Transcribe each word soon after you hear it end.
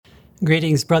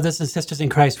Greetings, brothers and sisters in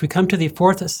Christ. We come to the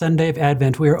fourth Sunday of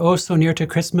Advent. We are oh so near to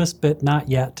Christmas, but not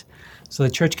yet. So the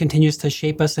church continues to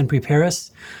shape us and prepare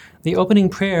us. The opening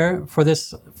prayer for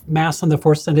this Mass on the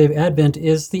fourth Sunday of Advent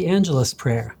is the Angelus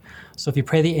prayer. So if you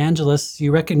pray the Angelus,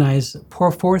 you recognize,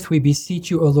 pour forth, we beseech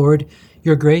you, O Lord,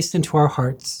 your grace into our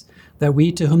hearts, that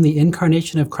we, to whom the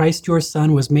incarnation of Christ your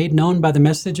Son was made known by the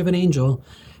message of an angel,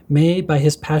 may, by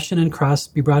his passion and cross,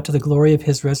 be brought to the glory of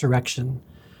his resurrection.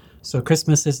 So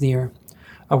Christmas is near.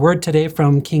 A word today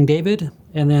from King David,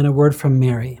 and then a word from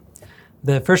Mary.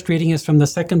 The first reading is from the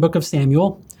second book of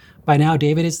Samuel. By now,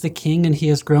 David is the king, and he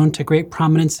has grown to great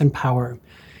prominence and power.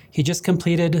 He just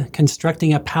completed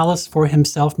constructing a palace for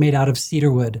himself made out of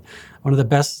cedar wood, one of the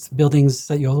best buildings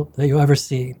that you'll ever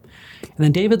see. And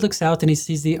then David looks out and he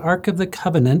sees the Ark of the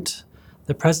Covenant,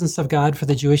 the presence of God for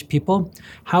the Jewish people,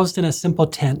 housed in a simple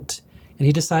tent. And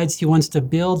he decides he wants to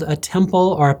build a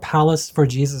temple or a palace for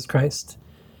Jesus Christ.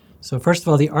 So first of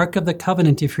all, the Ark of the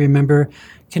Covenant, if you remember,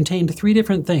 contained three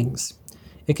different things.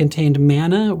 It contained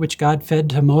manna, which God fed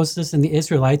to Moses and the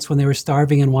Israelites when they were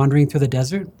starving and wandering through the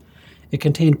desert. It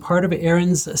contained part of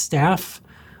Aaron's staff,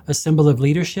 a symbol of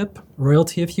leadership,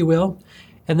 royalty, if you will,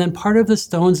 and then part of the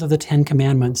stones of the Ten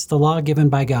Commandments, the law given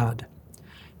by God.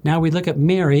 Now we look at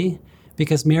Mary,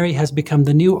 because Mary has become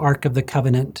the new Ark of the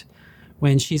Covenant.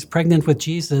 When she's pregnant with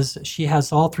Jesus, she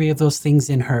has all three of those things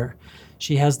in her.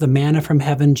 She has the manna from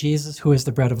heaven, Jesus, who is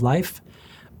the bread of life.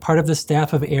 Part of the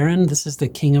staff of Aaron, this is the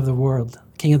king of the world,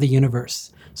 king of the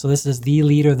universe. So this is the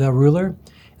leader, the ruler.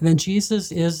 And then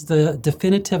Jesus is the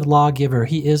definitive lawgiver.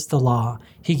 He is the law.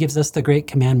 He gives us the great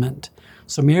commandment.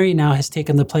 So Mary now has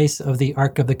taken the place of the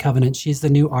Ark of the Covenant. She's the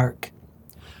new Ark.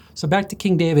 So back to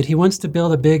King David. He wants to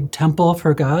build a big temple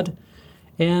for God.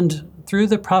 And through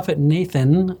the prophet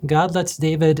Nathan, God lets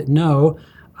David know,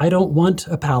 I don't want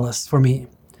a palace for me.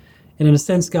 And in a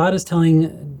sense, God is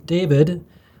telling David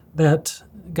that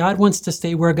God wants to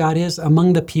stay where God is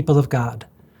among the people of God.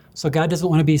 So God doesn't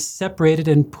want to be separated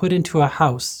and put into a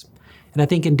house. And I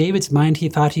think in David's mind, he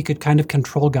thought he could kind of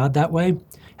control God that way,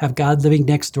 have God living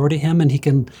next door to him, and he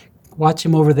can watch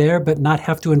him over there, but not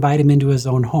have to invite him into his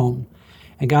own home.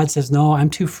 And God says, no, I'm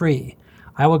too free.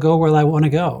 I will go where I want to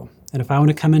go. And if I want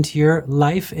to come into your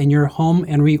life and your home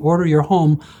and reorder your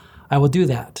home, I will do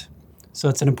that. So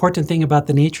it's an important thing about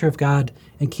the nature of God,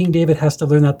 and King David has to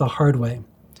learn that the hard way.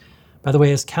 By the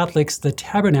way, as Catholics, the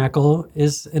tabernacle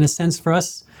is, in a sense for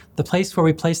us, the place where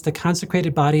we place the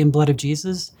consecrated body and blood of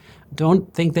Jesus.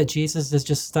 Don't think that Jesus is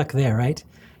just stuck there, right?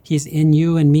 He's in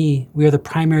you and me. We are the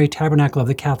primary tabernacle of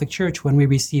the Catholic Church when we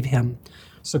receive him.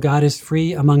 So God is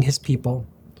free among his people.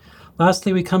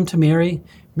 Lastly, we come to Mary.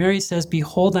 Mary says,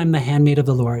 behold, I'm the handmaid of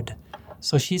the Lord.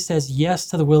 So she says yes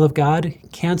to the will of God,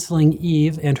 canceling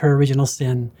Eve and her original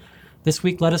sin. This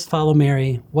week, let us follow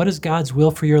Mary. What is God's will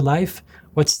for your life?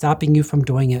 What's stopping you from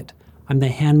doing it? I'm the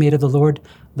handmaid of the Lord.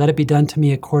 Let it be done to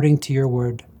me according to your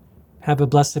word. Have a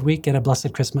blessed week and a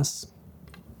blessed Christmas.